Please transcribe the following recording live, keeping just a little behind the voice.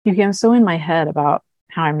I'm so in my head about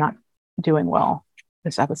how I'm not doing well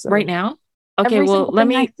this Right episode. now? Okay, Every well, single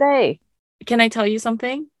thing I say. can I tell you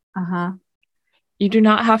something? Uh-huh. You do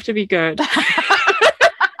not have to be good.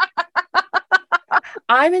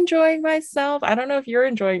 I'm enjoying myself. I don't know if you're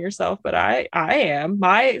enjoying yourself, but I am.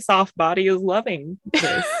 My soft body is loving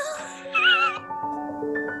this.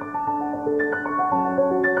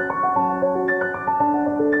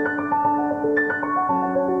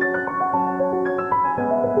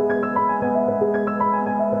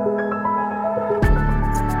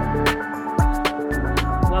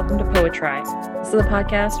 Welcome to Poetry. This is a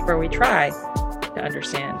podcast where we try to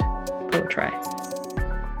understand poetry.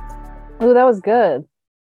 Oh, that was good.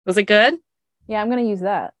 Was it good? Yeah, I'm gonna use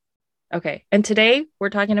that. Okay. And today we're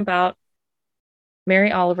talking about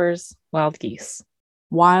Mary Oliver's Wild Geese.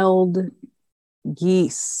 Wild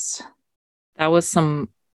geese. That was some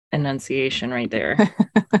enunciation right there.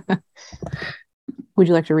 Would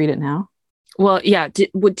you like to read it now? Well, yeah.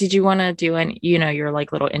 Did you want to do your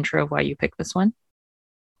like little intro of why you picked this one?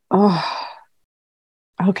 Oh,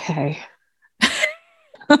 okay.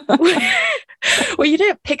 Well, you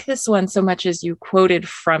didn't pick this one so much as you quoted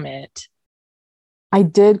from it. I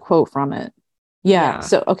did quote from it. Yeah. Yeah.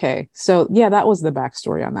 So, okay. So, yeah, that was the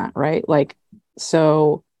backstory on that, right? Like,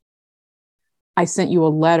 so I sent you a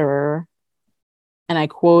letter and I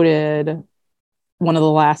quoted one of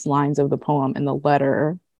the last lines of the poem in the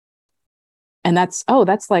letter. And that's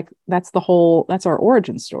that's our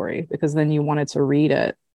origin story, because then you wanted to read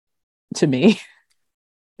it to me.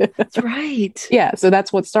 That's right. Yeah. So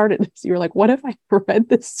that's what started this. You were like, what if I read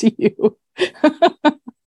this to you?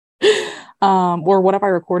 Or what if I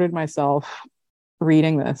recorded myself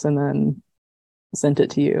reading this and then sent it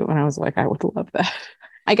to you? And I was like, I would love that.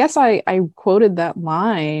 I guess I quoted that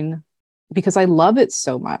line because I love it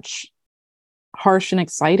so much. Harsh and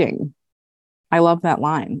exciting. I love that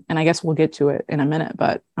line. And I guess we'll get to it in a minute.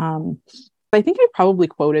 But I think I probably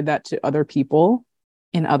quoted that to other people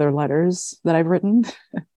in other letters that I've written.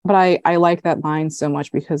 But I like that line so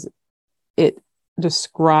much because it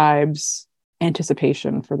describes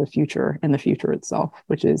anticipation for the future and the future itself,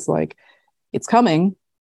 which is like, it's coming,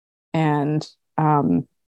 and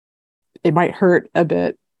it might hurt a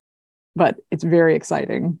bit, but it's very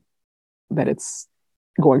exciting that it's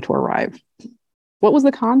going to arrive. What was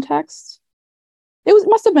the context?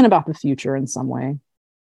 Must have been about the future in some way.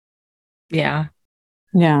 Yeah.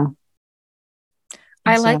 Yeah.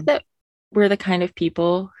 I So, like that we're the kind of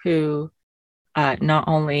people who not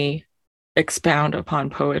only expound upon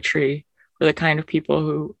poetry, we're the kind of people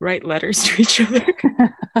who write letters to each other.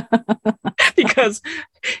 Because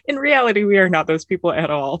in reality, we are not those people at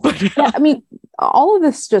all. But yeah, I mean, all of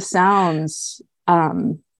this just sounds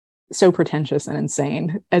so pretentious and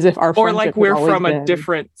insane, as if our or like we're from a been...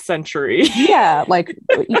 different century. Yeah, like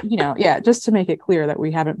yeah, just to make it clear that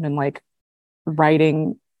we haven't been like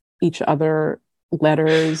writing each other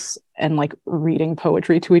letters and like reading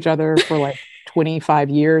poetry to each other for like 25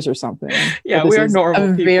 years or something. Yeah, we are normal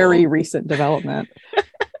a people. Very recent development.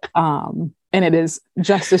 And it is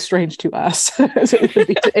just as strange to us as it would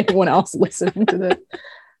be to anyone else listening to this.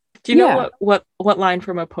 Do you know what line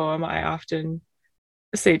from a poem I often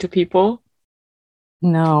say to people?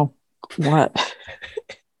 No. What?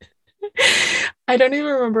 I don't even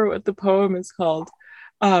remember what the poem is called,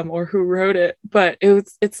 or who wrote it, but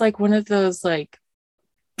it's like one of those like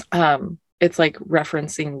it's like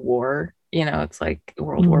referencing war, it's like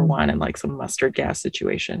World War I and like some mustard gas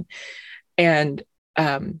situation. And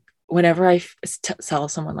whenever I tell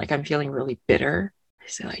someone like I'm feeling really bitter, I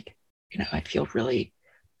say like, I feel really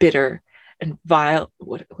bitter and vile.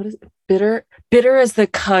 What is it? Bitter as the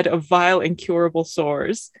cud of vile incurable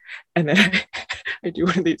sores. And then I do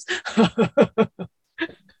one of these.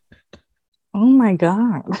 Oh my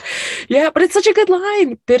God. Yeah, but it's such a good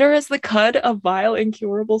line. Bitter as the cud of vile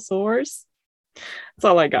incurable sores. That's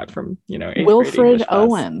all I got from, Wilfred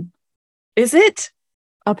Owen. Is it?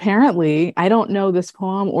 Apparently, I don't know this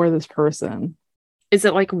poem or this person. Is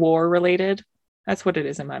it like war related? That's what it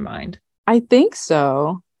is in my mind. I think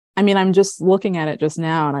so. I mean, I'm just looking at it just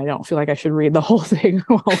now and I don't feel like I should read the whole thing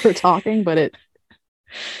while we're talking, but it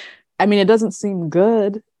doesn't seem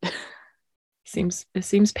good. It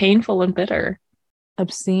seems painful and bitter.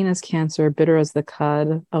 Obscene as cancer, bitter as the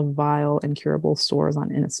cud of vile, incurable sores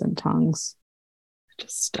on innocent tongues. It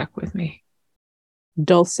just stuck with me.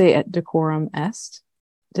 Dulce et decorum est.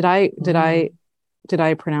 Did I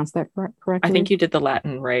pronounce that correctly? I think you did the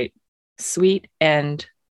Latin right. Sweet and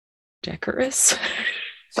decorous.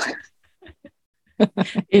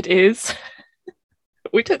 It is.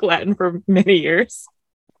 We took Latin for many years.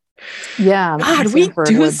 Yeah. God, we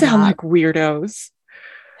do sound like weirdos.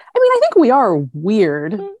 I mean, I think we are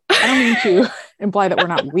weird. I don't mean to imply that we're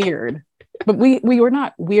not weird, but we were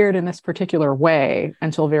not weird in this particular way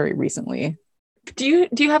until very recently. Do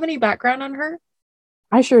you have any background on her?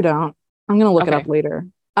 I sure don't. I'm gonna look it Okay. up later.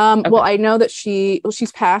 Okay. Well, I know that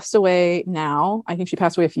she's passed away now. I think she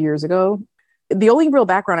passed away a few years ago. The only real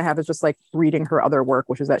background I have is just like reading her other work,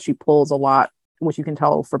 which is that she pulls a lot, which you can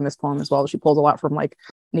tell from this poem as well. She pulls a lot from like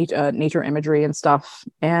nature imagery and stuff,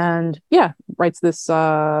 and yeah, writes this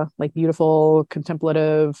like beautiful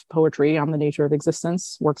contemplative poetry on the nature of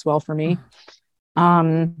existence. Works well for me.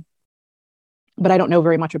 Um, but I don't know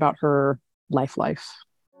very much about her life.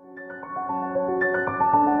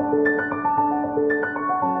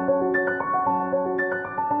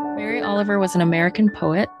 Mary Oliver was an American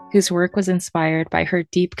poet whose work was inspired by her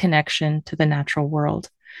deep connection to the natural world.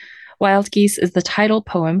 Wild Geese is the title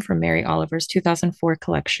poem from Mary Oliver's 2004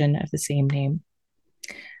 collection of the same name.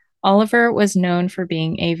 Oliver was known for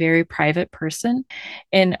being a very private person.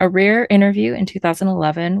 In a rare interview in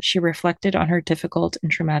 2011, she reflected on her difficult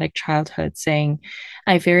and traumatic childhood, saying,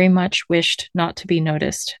 "I very much wished not to be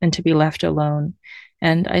noticed and to be left alone,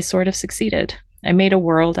 and I sort of succeeded. I made a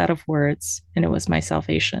world out of words, and it was my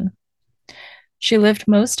salvation." She lived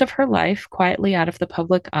most of her life quietly out of the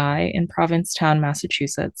public eye in Provincetown,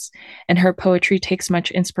 Massachusetts, and her poetry takes much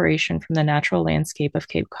inspiration from the natural landscape of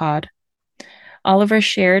Cape Cod. Oliver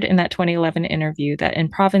shared in that 2011 interview that in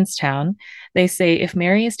Provincetown, they say if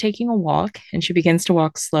Mary is taking a walk and she begins to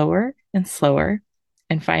walk slower and slower,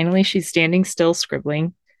 and finally she's standing still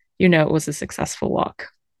scribbling, you know it was a successful walk.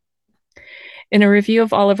 In a review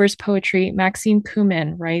of Oliver's poetry, Maxime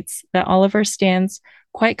Kumin writes that Oliver stands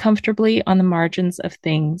quite comfortably on the margins of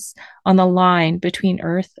things, on the line between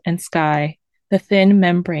earth and sky, the thin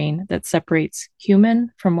membrane that separates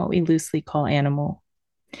human from what we loosely call animal.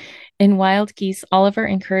 In Wild Geese, Oliver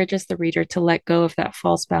encourages the reader to let go of that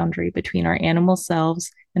false boundary between our animal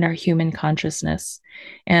selves and our human consciousness.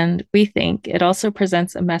 And we think it also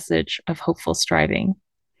presents a message of hopeful striving.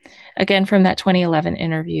 Again, from that 2011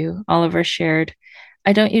 interview, Oliver shared,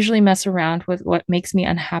 "I don't usually mess around with what makes me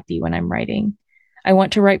unhappy when I'm writing. I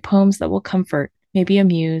want to write poems that will comfort, maybe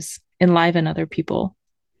amuse, enliven other people.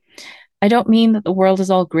 I don't mean that the world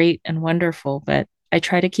is all great and wonderful, but I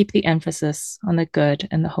try to keep the emphasis on the good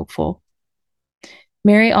and the hopeful."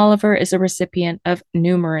 Mary Oliver is a recipient of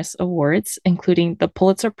numerous awards, including the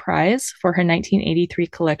Pulitzer Prize for her 1983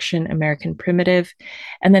 collection, American Primitive,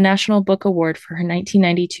 and the National Book Award for her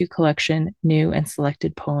 1992 collection, New and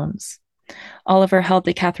Selected Poems. Oliver held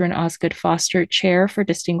the Catherine Osgood Foster Chair for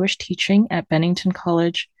Distinguished Teaching at Bennington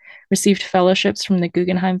College, received fellowships from the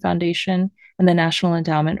Guggenheim Foundation and the National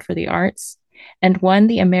Endowment for the Arts, and won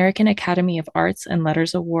the American Academy of Arts and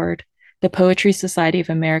Letters Award, the Poetry Society of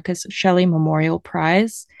America's Shelley Memorial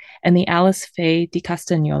Prize, and the Alice Faye Di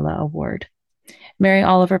Castagnola Award. Mary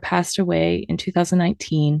Oliver passed away in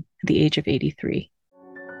 2019 at the age of 83.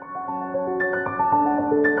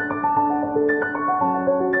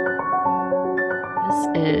 This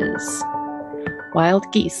is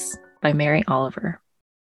Wild Geese by Mary Oliver.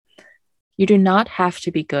 You do not have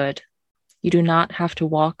to be good. You do not have to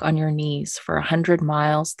walk on your knees for 100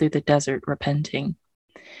 miles through the desert repenting.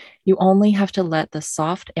 You only have to let the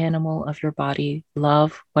soft animal of your body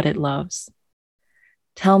love what it loves.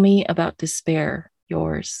 Tell me about despair,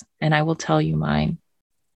 yours, and I will tell you mine.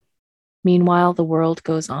 Meanwhile, the world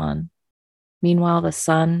goes on. Meanwhile, the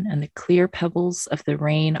sun and the clear pebbles of the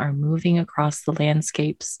rain are moving across the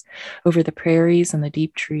landscapes, over the prairies and the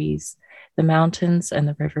deep trees, the mountains and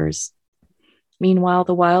the rivers. Meanwhile,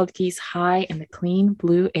 the wild geese high in the clean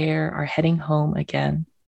blue air are heading home again.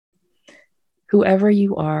 Whoever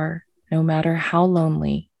you are, no matter how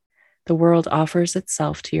lonely, the world offers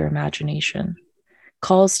itself to your imagination,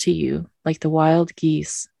 calls to you like the wild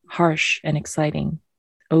geese, harsh and exciting,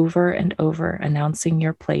 over and over announcing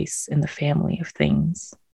your place in the family of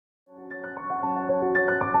things.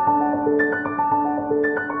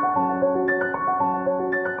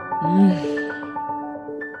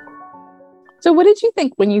 So what did you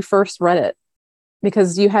think when you first read it?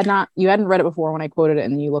 Because you hadn't read it before when I quoted it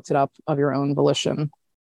and you looked it up of your own volition.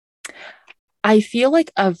 I feel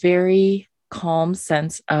like a very calm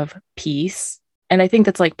sense of peace. And I think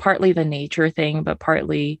that's like partly the nature thing, but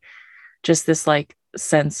partly just this like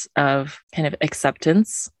sense of kind of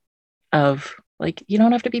acceptance of like, you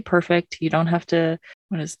don't have to be perfect. You don't have to,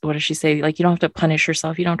 what does she say? Like, you don't have to punish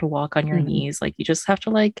yourself. You don't have to walk on your knees. Like, you just have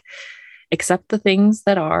to like accept the things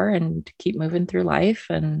that are and keep moving through life.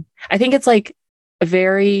 And I think it's like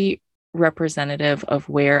very representative of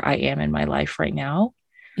where I am in my life right now.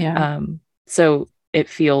 Yeah. So it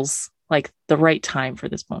feels like the right time for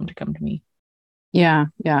this poem to come to me. Yeah,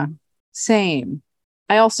 yeah. Same.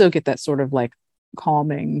 I also get that sort of like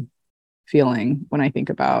calming feeling when I think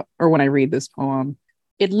about or when I read this poem.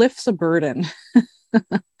 It lifts a burden.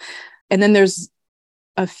 And then there's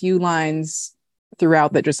a few lines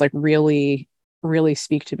throughout that just like really, really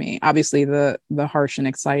speak to me. Obviously the harsh and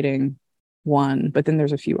exciting one, but then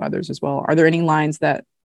there's a few others as well. Are there any lines that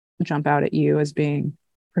jump out at you as being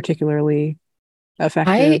particularly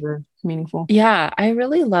effective I or meaningful? Yeah, I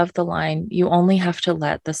really love the line, you only have to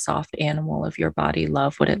let the soft animal of your body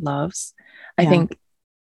love what it loves. I Yeah. think,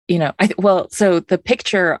 well, so the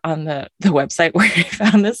picture on the website where I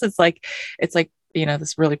found this is like, it's like,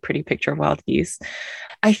 this really pretty picture of wild geese.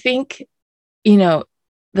 I think, you know,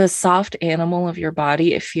 the soft animal of your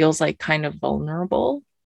body, it feels like kind of vulnerable,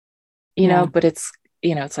 Yeah. but it's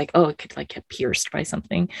like, oh, it could like get pierced by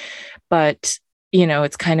something. But,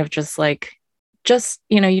 it's kind of just like,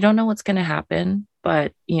 you don't know what's going to happen,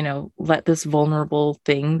 but, let this vulnerable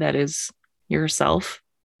thing that is yourself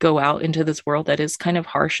go out into this world that is kind of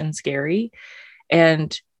harsh and scary,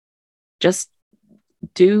 and just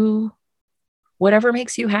do whatever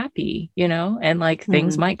makes you happy, and like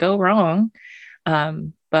things Mhm. might go wrong.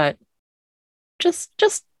 But just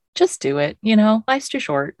do it, life's too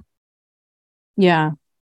short. Yeah.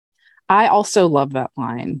 I also love that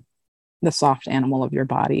line, the soft animal of your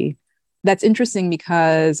body. That's interesting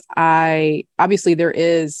because I obviously there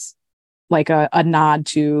is like a nod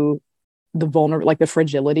to the vulnerable, like the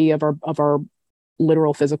fragility of our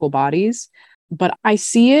literal physical bodies. But I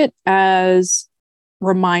see it as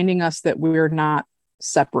reminding us that we're not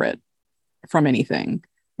separate from anything.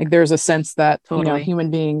 Like there's a sense that, Totally. human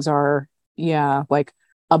beings are, yeah, like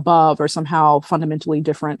above or somehow fundamentally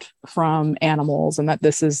different from animals, and that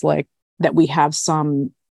this is like that we have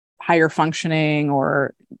some higher functioning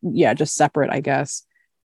or, yeah, just separate, I guess.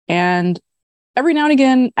 And every now and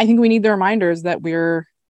again, I think we need the reminders that we're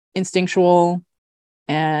instinctual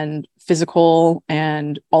and physical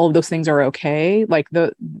and all of those things are okay.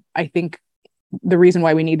 I think the reason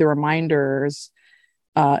why we need the reminders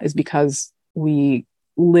is because we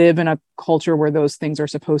live in a culture where those things are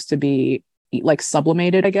supposed to be like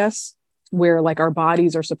sublimated, I guess, where like our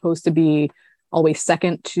bodies are supposed to be always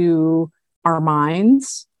second to our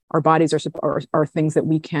minds. Our bodies are things that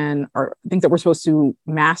are things that we're supposed to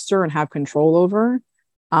master and have control over,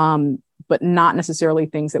 but not necessarily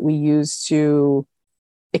things that we use to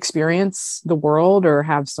experience the world or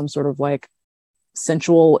have some sort of like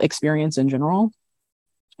sensual experience in general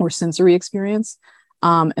or sensory experience.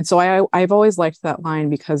 And so I've always liked that line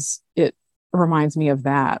because it reminds me of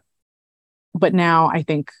that. But now I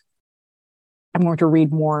think I'm going to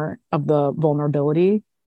read more of the vulnerability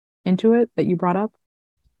into it that you brought up.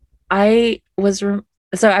 I was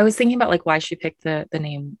so I was thinking about like why she picked the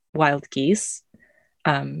name Wild Geese.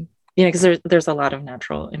 Because there's a lot of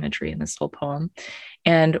natural imagery in this whole poem.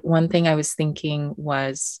 And one thing I was thinking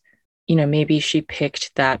was, maybe she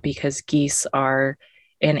picked that because geese are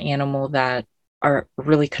an animal that are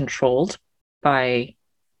really controlled by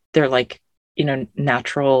their like,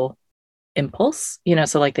 natural impulse,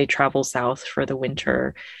 so like they travel south for the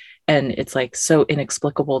winter, and it's like so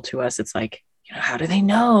inexplicable to us. It's like, how do they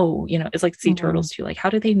know? It's like sea Mm-hmm. turtles too. Like, how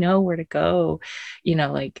do they know where to go?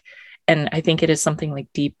 Like, and I think it is something like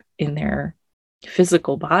deep in their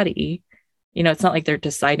physical body. It's not like they're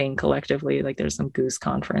deciding collectively, like there's some goose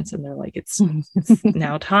conference and they're like, it's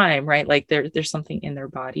now time, right? Like there's something in their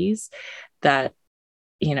bodies that,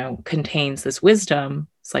 contains this wisdom.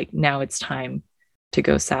 It's like, now it's time to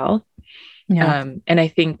go south. Yeah. And I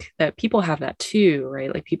think that people have that too,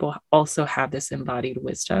 right? Like people also have this embodied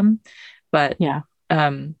wisdom, but Yeah.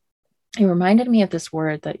 um, it reminded me of this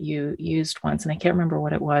word that you used once, and I can't remember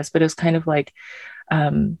what it was, but it was kind of like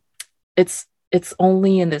um, it's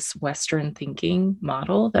only in this Western thinking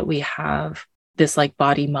model that we have this like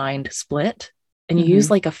body mind split, and you use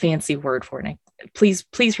Mm-hmm. like a fancy word for it. And please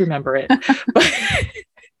remember it. But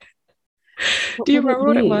What do you would it remember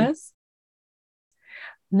what it be? was?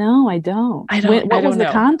 No, I don't. I What was don't the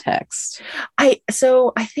know. context? I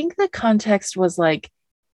think the context was like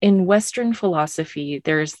in Western philosophy,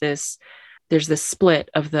 there's this split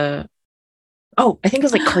of the, oh, I think it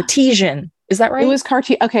was like Cartesian. Is that It right? was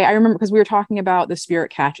Cartier. Okay, I remember because we were talking about the spirit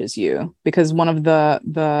catches you because one of the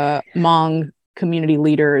Hmong community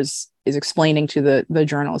leaders is explaining to the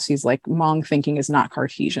journalist. He's like, Hmong thinking is not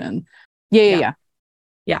Cartesian. Yeah, yeah, Yeah. yeah.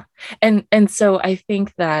 Yeah. And so I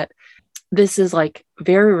think that this is like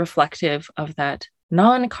very reflective of that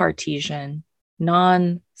non-Cartesian,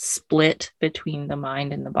 non-split between the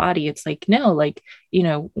mind and the body. It's like, no, like,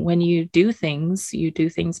 when you do things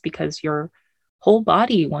because your whole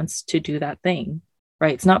body wants to do that thing,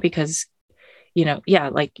 right? It's not because yeah,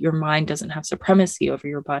 like your mind doesn't have supremacy over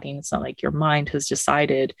your body. And it's not like your mind has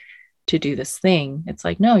decided to do this thing. It's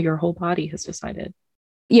like, no, your whole body has decided.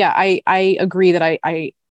 Yeah, I agree that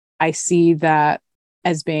I see that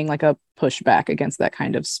as being like a pushback against that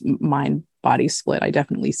kind of mind body split. I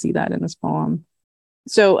definitely see that in this poem.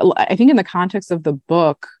 So I think in the context of the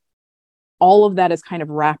book, all of that is kind of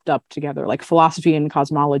wrapped up together, like philosophy and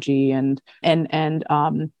cosmology and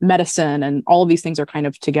medicine, and all of these things are kind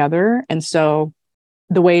of together. And so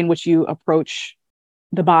the way in which you approach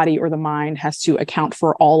the body or the mind has to account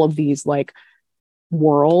for all of these like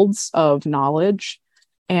worlds of knowledge.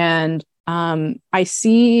 And I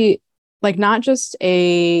see like not just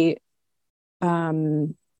a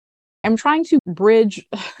I'm trying to bridge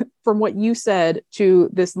from what you said to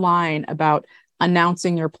this line about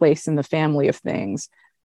announcing your place in the family of things,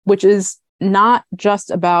 which is not just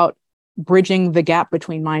about bridging the gap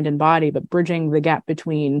between mind and body, but bridging the gap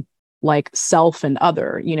between like self and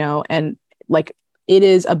other, and like it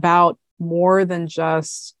is about more than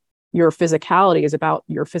just your physicality, is about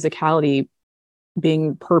your physicality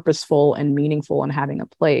being purposeful and meaningful and having a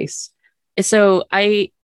place. So I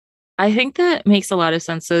think that makes a lot of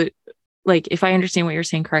sense. So like if I understand what you're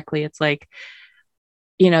saying correctly, it's like,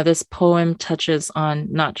 this poem touches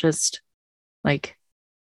on not just like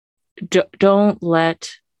don't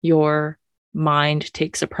let your mind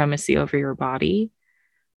take supremacy over your body,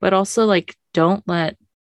 but also like don't let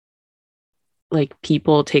like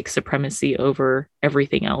people take supremacy over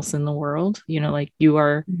everything else in the world. Like you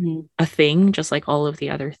are a thing just like all of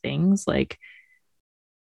the other things. Like,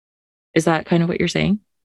 is that kind of what you're saying?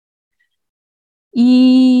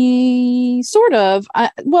 Sort of.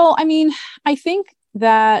 Well, I mean, I think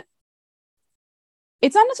that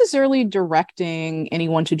it's not necessarily directing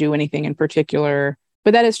anyone to do anything in particular,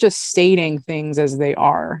 but that it's just stating things as they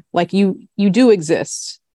are. Like you do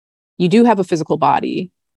exist. You do have a physical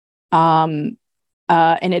body. And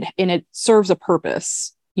it serves a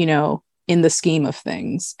purpose, in the scheme of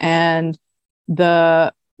things. And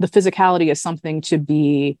the physicality is something to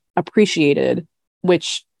be appreciated,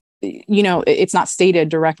 which, it's not stated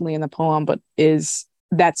directly in the poem, but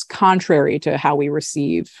that's contrary to how we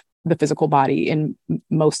receive the physical body in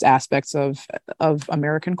most aspects of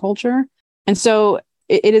American culture. And so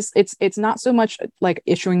it's not so much like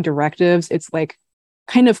issuing directives. It's like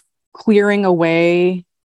kind of clearing away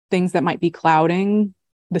things that might be clouding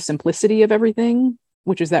the simplicity of everything,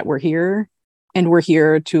 which is that we're here and we're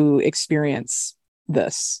here to experience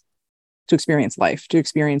this, to experience life, to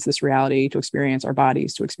experience this reality, to experience our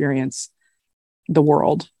bodies, to experience the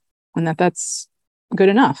world, and that's good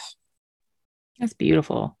enough. That's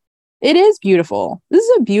beautiful. It is beautiful. This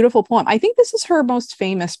is a beautiful poem. I think this is her most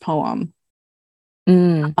famous poem.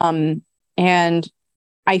 And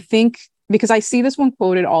I think because I see this one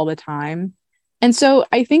quoted all the time, and so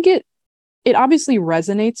I think it obviously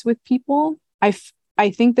resonates with people. I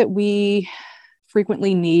think that we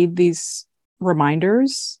frequently need these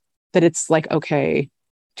reminders that it's like okay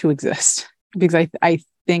to exist, because I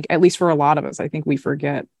think, at least for a lot of us, I think we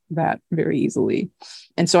forget that very easily.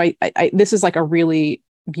 And so I this is like a really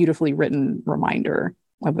beautifully written reminder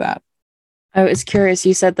of that. I was curious,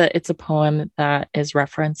 you said that it's a poem that is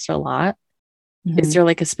referenced a lot. Is there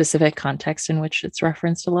like a specific context in which it's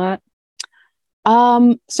referenced a lot?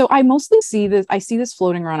 So I mostly see this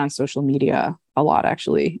floating around on social media a lot,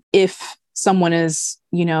 actually. If someone is,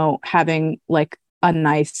 having like a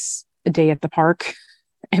nice day at the park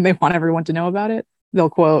and they want everyone to know about it, they'll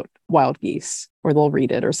quote Wild Geese or they'll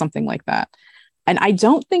read it or something like that. And I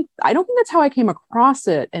don't think that's how I came across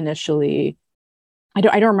it initially. I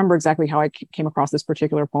don't remember exactly how I came across this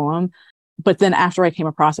particular poem, but then after I came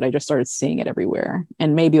across it, I just started seeing it everywhere.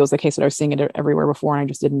 And maybe it was the case that I was seeing it everywhere before and I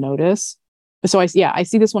just didn't notice. So I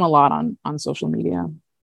see this one a lot on social media.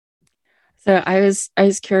 So I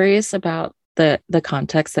was curious about the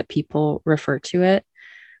context that people refer to it,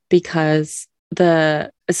 because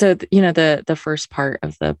the first part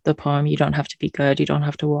of the poem, you don't have to be good, you don't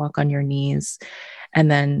have to walk on your knees. And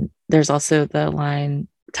then there's also the line,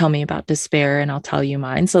 tell me about despair and I'll tell you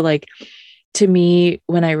mine. So like, to me,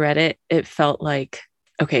 when I read it, it felt like,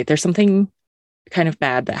 okay, there's something kind of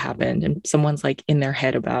bad that happened and someone's like in their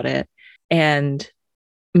head about it. And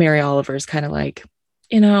Mary Oliver's kind of like,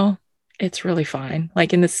 it's really fine.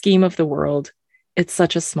 Like in the scheme of the world, it's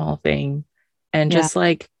such a small thing. And just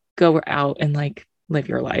like go out and like live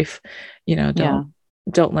your life.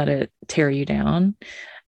 Don't let it tear you down.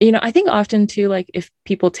 I think often too, like if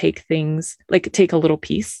people take things, like take a little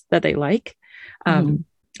piece that they like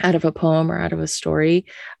out of a poem or out of a story,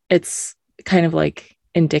 it's kind of like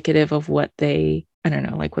indicative of what they, I don't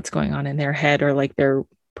know, like what's going on in their head or like their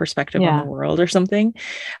perspective on the world or something.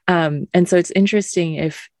 And so it's interesting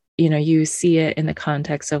if, you know, you see it in the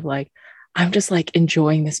context of like, I'm just like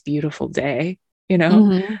enjoying this beautiful day, you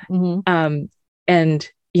know?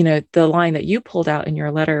 And, you know, the line that you pulled out in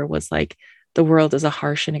your letter was like, the world is a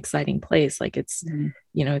harsh and exciting place. Like it's,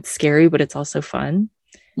 you know, it's scary, but it's also fun.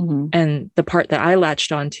 And the part that I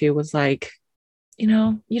latched onto was like, you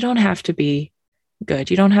know, you don't have to be good.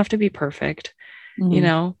 You don't have to be perfect. You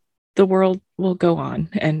know, the world will go on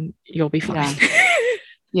and you'll be fine.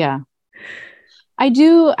 Yeah. I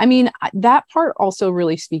do. I mean, that part also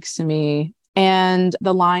really speaks to me. And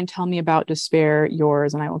the line, tell me about despair,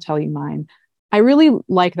 yours, and I will tell you mine. I really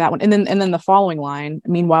like that one. And then the following line,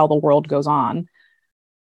 meanwhile, the world goes on,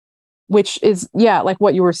 which is, yeah, like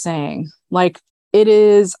what you were saying. Like it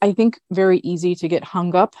is, I think, very easy to get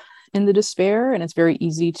hung up in the despair. And it's very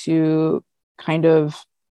easy to kind of,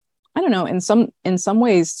 I don't know, in some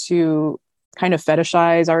ways to kind of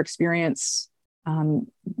fetishize our experience,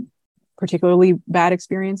 particularly bad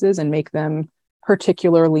experiences, and make them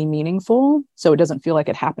particularly meaningful. So it doesn't feel like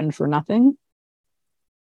it happened for nothing.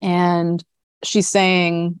 And she's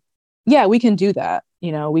saying, yeah, we can do that.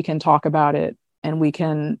 You know, we can talk about it and we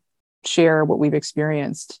can share what we've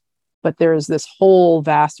experienced. But there's this whole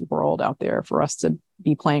vast world out there for us to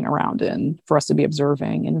be playing around in, for us to be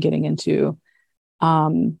observing and getting into.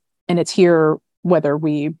 And it's here, whether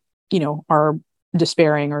we, you know, are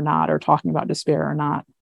despairing or not, or talking about despair or not.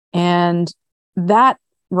 And that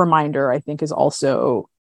reminder, I think, is also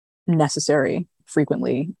necessary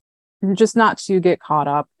frequently, just not to get caught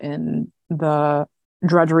up in the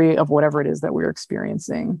drudgery of whatever it is that we're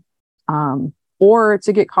experiencing, or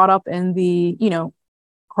to get caught up in the, you know,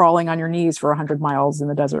 crawling on your knees for 100 miles in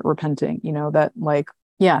the desert, repenting, you know, that like,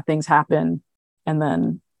 yeah, things happen and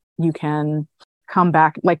then you can come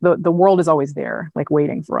back. Like the world is always there, like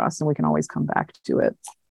waiting for us, and we can always come back to it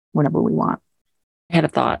whenever we want. I had a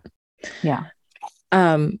thought. Yeah.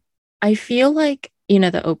 I feel like, you know,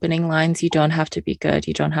 the opening lines, you don't have to be good,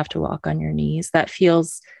 you don't have to walk on your knees, that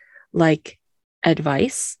feels like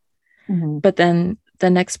advice. But then the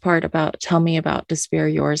next part about tell me about despair,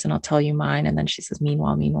 yours, and I'll tell you mine. And then she says,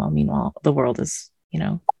 meanwhile, the world is, you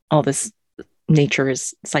know, all this nature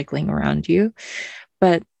is cycling around you.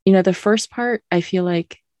 But, you know, the first part, I feel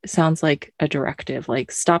like sounds like a directive,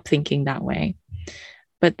 like stop thinking that way.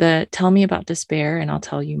 But the tell me about despair and I'll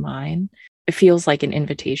tell you mine, it feels like an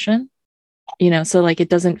invitation, you know, so like it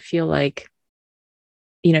doesn't feel like,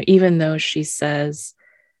 you know, even though she says,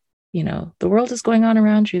 you know, the world is going on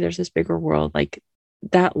around you, there's this bigger world, like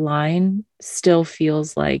that line still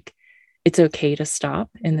feels like it's okay to stop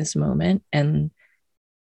in this moment and,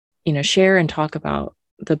 you know, share and talk about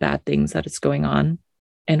the bad things that is going on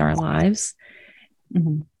in our lives.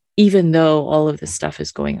 Even though all of this stuff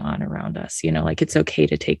is going on around us, you know, like it's okay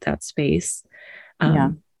to take that space.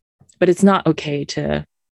 But it's not okay to,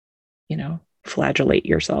 you know, flagellate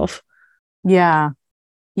yourself. Yeah.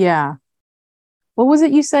 What was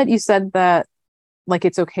it you said? You said that like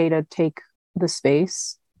it's okay to take the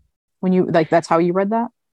space when you, like, that's how you read that?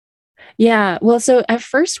 Yeah. Well, so at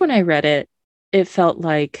first when I read it, it felt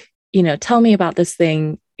like, you know, tell me about this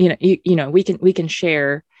thing, you know, you know, we can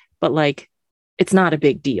share, but like, it's not a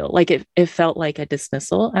big deal. Like it felt like a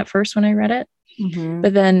dismissal at first when I read it.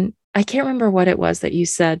 But then I can't remember what it was that you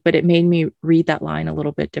said, but it made me read that line a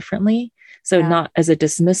little bit differently. So not as a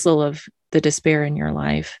dismissal of the despair in your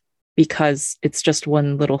life, because it's just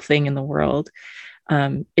one little thing in the world.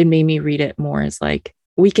 It made me read it more as like,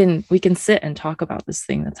 we can sit and talk about this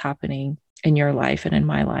thing that's happening in your life and in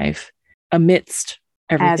my life amidst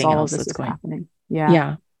everything else that's going happening.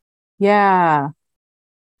 Yeah.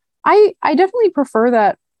 I definitely prefer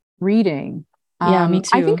that reading. Yeah, me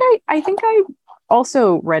too. I think I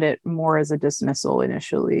also read it more as a dismissal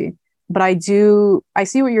initially, but I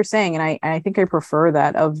see what you're saying, and I think I prefer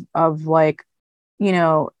that of like, you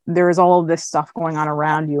know, there's all of this stuff going on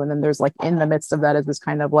around you, and then there's like in the midst of that is this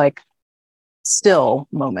kind of like still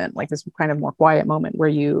moment, like this kind of more quiet moment where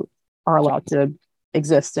you are allowed to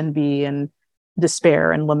exist and be and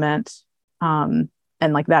despair and lament, and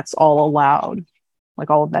like that's all allowed. Like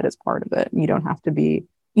all of that is part of it. You don't have to be,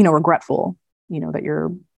 you know, regretful, you know, that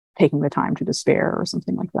you're taking the time to despair or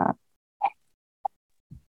something like that.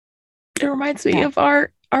 It reminds me of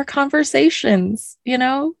our conversations, you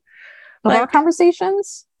know, of our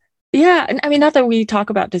conversations. Yeah. And I mean, not that we talk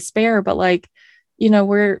about despair, but like, you know,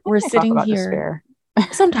 we're sitting here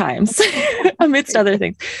sometimes amidst other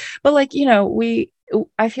things, but like, you know,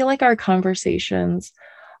 I feel like our conversations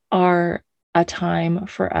are a time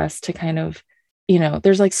for us to kind of, you know,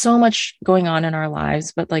 there's like so much going on in our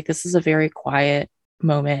lives, but like this is a very quiet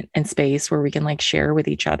moment and space where we can like share with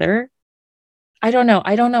each other. I don't know.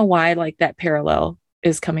 I don't know why like that parallel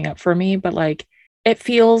is coming up for me, but like it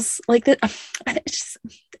feels like that.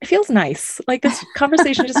 It feels nice. Like this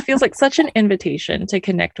conversation just feels like such an invitation to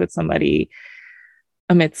connect with somebody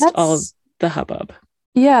amidst all of the hubbub.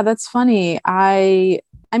 Yeah, that's funny. I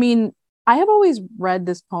mean, I have always read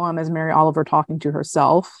this poem as Mary Oliver talking to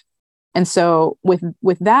herself. And so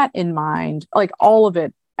with that in mind, like all of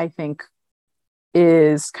it, I think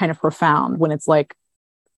is kind of profound when it's like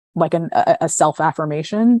a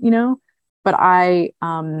self-affirmation, you know? But I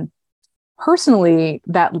personally,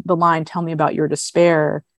 that the line, "Tell me about your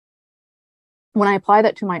despair," when I apply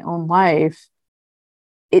that to my own life,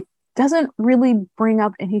 it doesn't really bring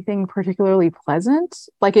up anything particularly pleasant.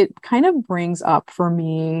 Like it kind of brings up for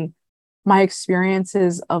me my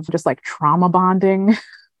experiences of just like trauma bonding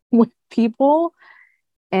with people.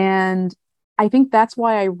 And I think that's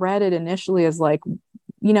why I read it initially as like,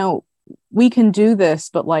 you know, we can do this,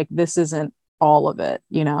 but like this isn't all of it,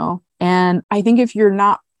 you know? And I think if you're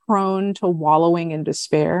not prone to wallowing in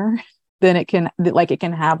despair, then it can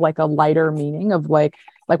have like a lighter meaning of like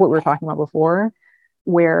what we were talking about before,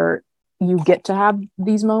 where you get to have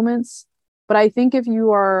these moments. But I think if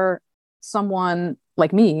you are someone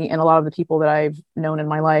like me and a lot of the people that I've known in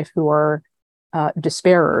my life who are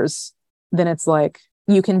despairers, then it's like,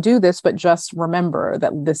 you can do this, but just remember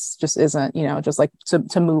that this just isn't, you know, just like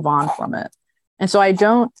to move on from it. And so I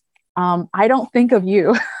don't think of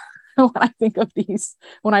you when I think of these,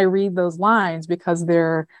 when I read those lines, because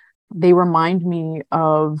they remind me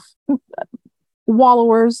of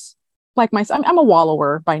wallowers like myself. I'm a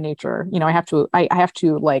wallower by nature. You know, I have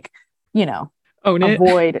to like, you know, own it.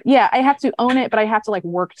 Avoid. Yeah, I have to own it, but I have to like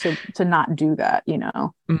work to not do that, you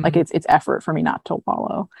know. Like it's effort for me not to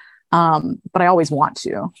wallow. But I always want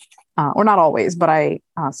to. Or not always, but I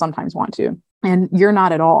sometimes want to. And you're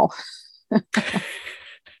not at all.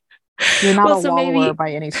 You're not a wallower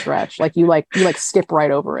by any stretch. Like you skip right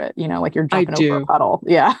over it, you know, like you're jumping over a puddle.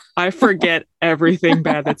 Yeah. I forget everything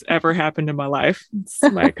bad that's ever happened in my life. It's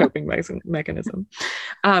my coping mechanism.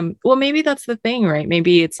 Well, maybe that's the thing, right?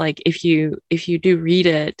 Maybe it's like if you do read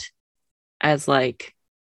it as like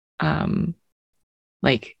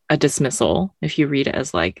a dismissal, if you read it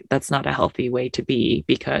as like that's not a healthy way to be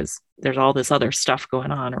because there's all this other stuff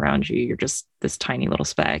going on around you, you're just this tiny little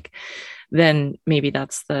speck, then maybe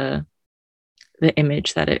that's the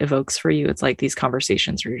image that it evokes for you. It's like these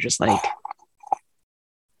conversations where you're just like,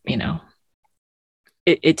 you know,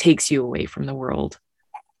 it takes you away from the world,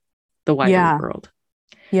 the wider world.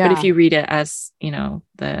 Yeah. But if you read it as, you know,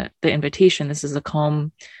 the invitation, this is a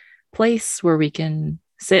calm place where we can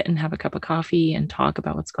sit and have a cup of coffee and talk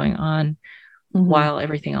about what's going on while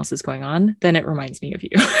everything else is going on, then it reminds me of you.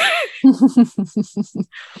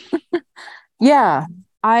 Yeah.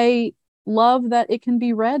 I love that it can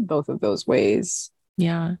be read both of those ways.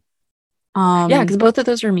 Yeah. Because both of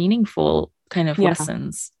those are meaningful kind of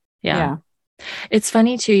lessons. Yeah. It's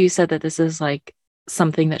funny too, you said that this is like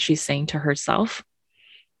something that she's saying to herself,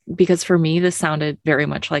 because for me, this sounded very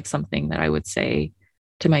much like something that I would say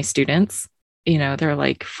to my students. You know, they're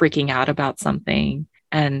like freaking out about something.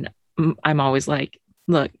 And I'm always like,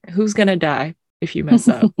 look, who's going to die if you mess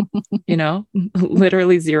up? You know,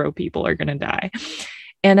 literally 0 people are going to die.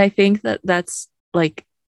 And I think that that's like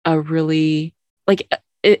a really, like,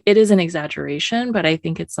 it is an exaggeration, but I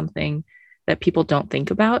think it's something that people don't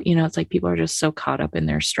think about. You know, it's like people are just so caught up in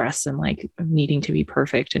their stress and like needing to be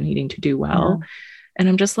perfect and needing to do well. Yeah. And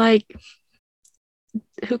I'm just like,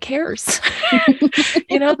 who cares?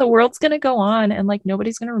 You know, the world's going to go on and like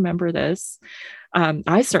nobody's going to remember this.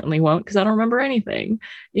 I certainly won't, because I don't remember anything,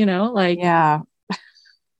 you know, like, yeah.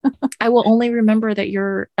 I will only remember that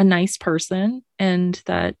you're a nice person and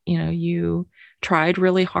that, you know, you tried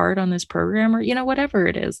really hard on this program, or, you know, whatever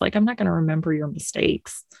it is. Like, I'm not going to remember your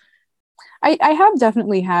mistakes. I have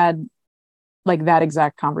definitely had like that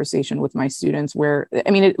exact conversation with my students where, I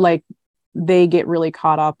mean, it like they get really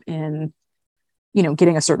caught up in, you know,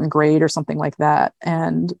 getting a certain grade or something like that.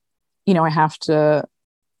 And, you know, I have to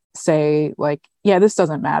say like, yeah, this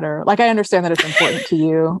doesn't matter. Like, I understand that it's important to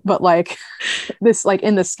you, but like this, like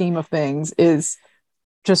in the scheme of things, is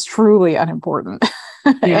just truly unimportant.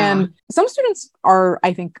 Yeah. And some students are,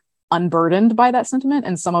 I think, unburdened by that sentiment.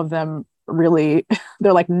 And some of them really,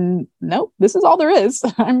 they're like, nope, this is all there is.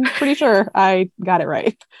 I'm pretty sure I got it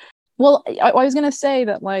right. Well, I was going to say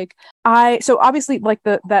that, like, so obviously, like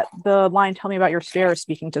the line, "Tell me about your stare," is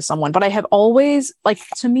speaking to someone, but I have always, like,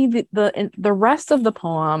 to me, the rest of the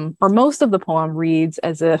poem, or most of the poem, reads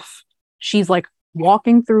as if she's like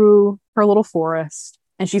walking through her little forest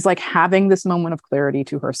And she's like having this moment of clarity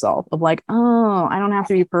to herself of like, oh, I don't have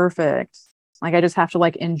to be perfect. Like, I just have to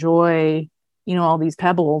like enjoy, all these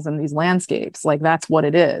pebbles and these landscapes. Like, that's what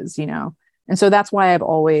it is. And so that's why I've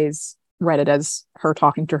always read it as her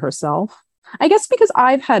talking to herself. I guess because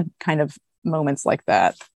I've had kind of moments like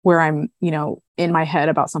that where I'm, in my head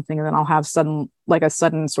about something, and then I'll have a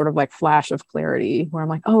sudden sort of like flash of clarity where I'm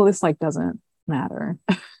like, oh, this like doesn't matter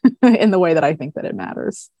in the way that I think that it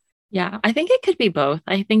matters. Yeah, I think it could be both.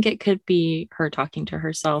 I think it could be her talking to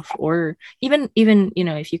herself, or even,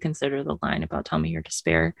 if you consider the line about tell me your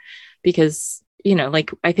despair, because,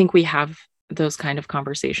 like I think we have those kind of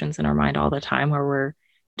conversations in our mind all the time where we're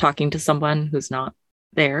talking to someone who's not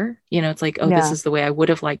there. It's like, oh, this is the way I would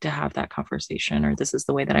have liked to have that conversation, or this is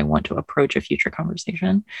the way that I want to approach a future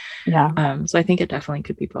conversation. Yeah. So I think it definitely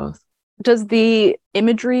could be both. Does the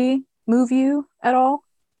imagery move you at all?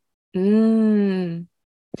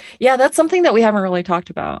 Yeah, that's something that we haven't really talked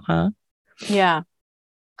about, huh? Yeah.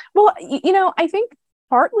 Well, I think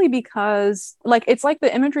partly because like it's like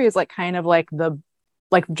the imagery is like kind of like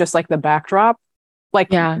just like the backdrop. Like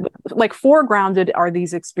foregrounded are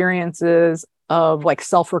these experiences of like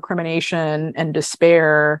self-recrimination and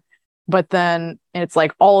despair, but then it's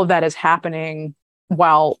like all of that is happening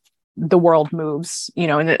while the world moves,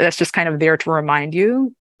 and that's just kind of there to remind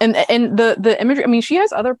you. And the imagery, I mean, she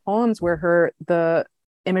has other poems where the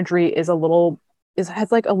imagery has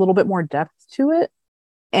like a little bit more depth to it.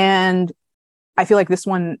 And I feel like this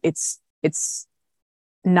one, it's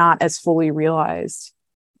not as fully realized,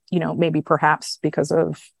 maybe perhaps because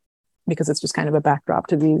it's just kind of a backdrop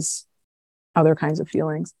to these other kinds of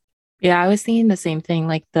feelings. Yeah, I was thinking the same thing.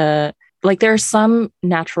 Like there are some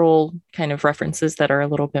natural kind of references that are a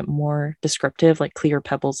little bit more descriptive, like clear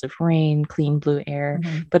pebbles of rain, clean blue air.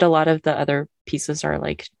 Mm-hmm. But a lot of the other pieces are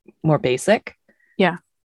like more basic. Yeah.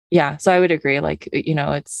 Yeah. So I would agree. Like,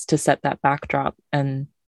 it's to set that backdrop, and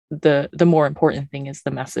the more important thing is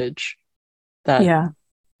the message that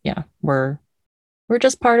we're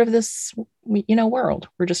just part of this, world.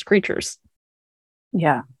 We're just creatures.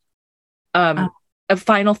 Yeah.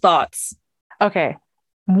 Final thoughts. Okay.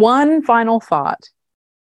 One final thought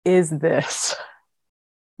is this.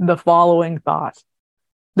 The following thought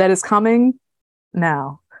that is coming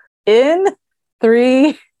now. In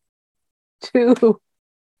 3, 2,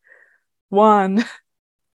 1.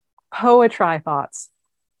 Poetry thoughts.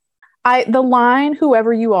 The line,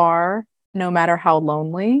 whoever you are, no matter how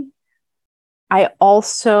lonely, I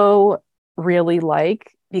also really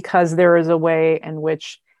like, because there is a way in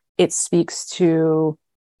which it speaks to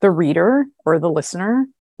the reader or the listener,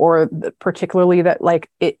 or particularly that like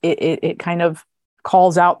it kind of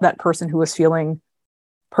calls out that person who is feeling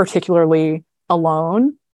particularly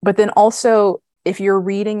alone. But then also, if you're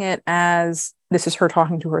reading it as this is her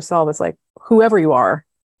talking to herself, it's like, whoever you are,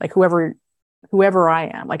 like whoever I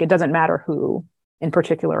am, like it doesn't matter who in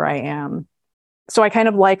particular I am. So I kind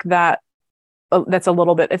of like that. That's a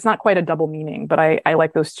little bit, it's not quite a double meaning, but I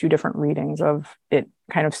like those two different readings of it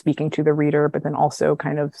kind of speaking to the reader, but then also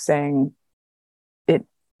kind of saying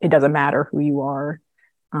it doesn't matter who you are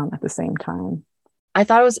at the same time. I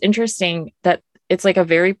thought it was interesting that it's like a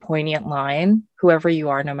very poignant line, whoever you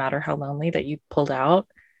are, no matter how lonely, that you pulled out,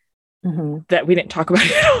 that we didn't talk about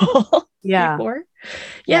at all before.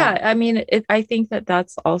 Yeah. I mean, I think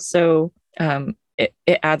that's also, it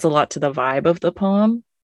adds a lot to the vibe of the poem,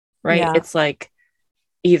 right? Yeah. It's like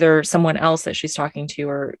either someone else that she's talking to,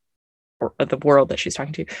 or the world that she's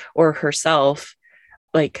talking to, or herself,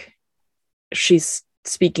 like she's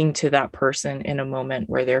speaking to that person in a moment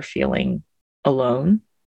where they're feeling alone.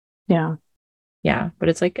 Yeah. Yeah. But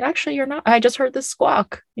it's like, actually, you're not. I just heard this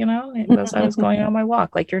squawk, as I was going on my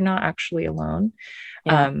walk. Like, you're not actually alone.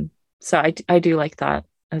 Yeah. So I do like that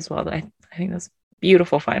as well. I think that's a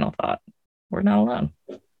beautiful final thought. We're not alone.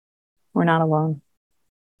 We're not alone.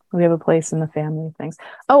 We have a place in the family of things.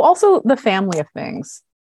 Oh, also the family of things.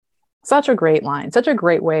 Such a great line. Such a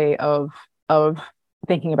great way of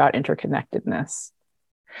thinking about interconnectedness.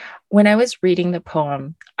 When I was reading the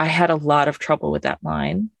poem, I had a lot of trouble with that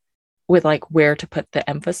line, with like where to put the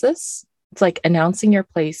emphasis. It's like announcing your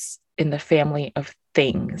place in the family of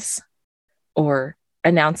things, or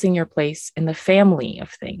announcing your place in the family of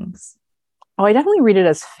things. Oh, I definitely read it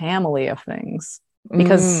as family of things,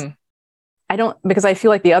 because because I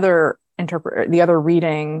feel like the other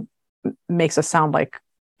reading makes us sound like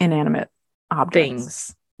inanimate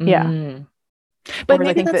objects. Things. Yeah. But maybe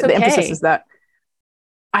I think that's the emphasis is that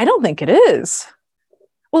I don't think it is.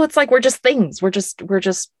 Well, it's like we're just things. We're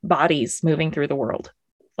just bodies moving through the world,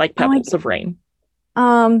 like pebbles of rain.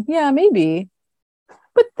 Yeah, maybe.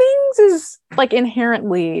 But things is like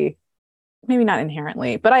inherently maybe not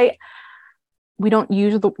inherently, but we don't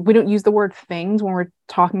use the word things when we're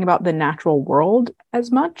talking about the natural world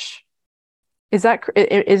as much. Is that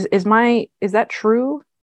true?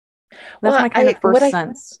 That's Well, my kind of first I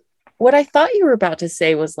sense. what I thought you were about to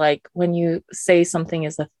say was like when you say something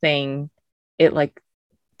is a thing, it like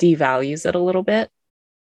devalues it a little bit.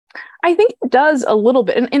 I think it does a little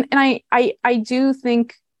bit. And I do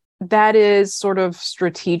think that is sort of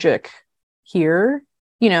strategic here,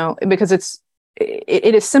 because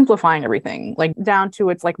it is simplifying everything, like down to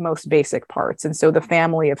its like most basic parts. And so the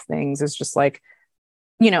family of things is just like,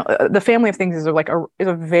 the family of things is like is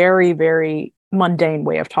a very, very mundane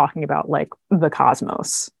way of talking about like the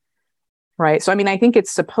cosmos. Right. So, I mean, I think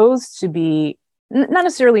it's supposed to be not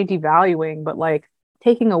necessarily devaluing, but like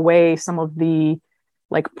taking away some of the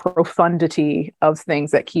like profundity of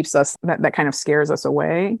things that keeps us, that kind of scares us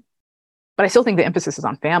away. But I still think the emphasis is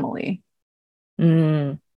on family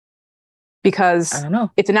I because don't know.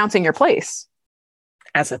 it's announcing your place.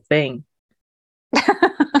 As a thing.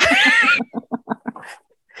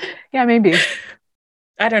 Yeah, maybe.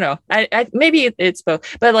 I don't know. Maybe it's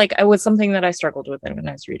both, but like it was something that I struggled with when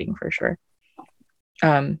I was reading for sure.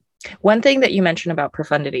 One thing that you mentioned about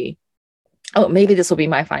profundity. Oh, maybe this will be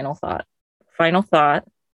my final thought. Final thought.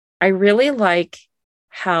 I really like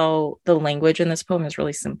how the language in this poem is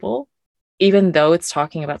really simple, even though it's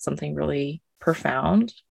talking about something really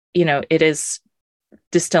profound. It is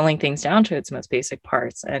distilling things down to its most basic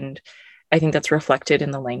parts, and I think that's reflected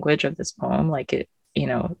in the language of this poem. Like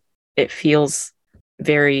it feels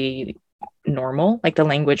very normal. Like the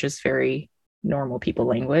language is very normal people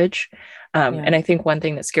language. And I think one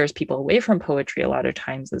thing that scares people away from poetry a lot of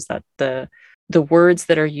times is that the words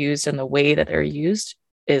that are used and the way that they're used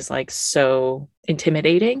is like so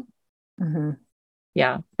intimidating. Mm-hmm.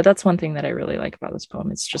 Yeah, but that's one thing that I really like about this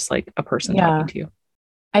poem. It's just like a person talking to you.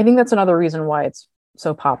 I think that's another reason why it's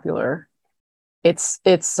so popular. It's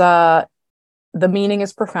the meaning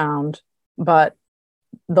is profound, but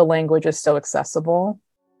the language is so accessible.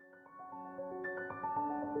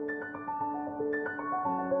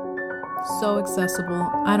 So accessible,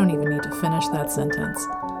 I don't even need to finish that sentence.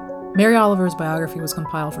 Mary Oliver's biography was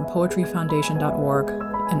compiled from poetryfoundation.org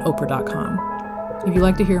and Oprah.com. If you'd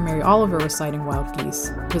like to hear Mary Oliver reciting Wild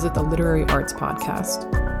Geese, visit the Literary Arts Podcast.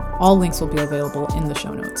 All links will be available in the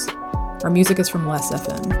show notes. Our music is from Les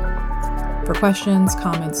FM. For questions,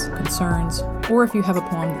 comments, concerns, or if you have a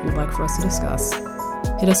poem that you'd like for us to discuss,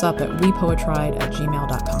 hit us up at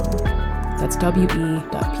wepoetried@gmail.com. That's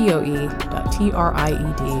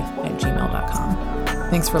we.poe.tried@gmail.com.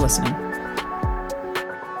 Thanks for listening.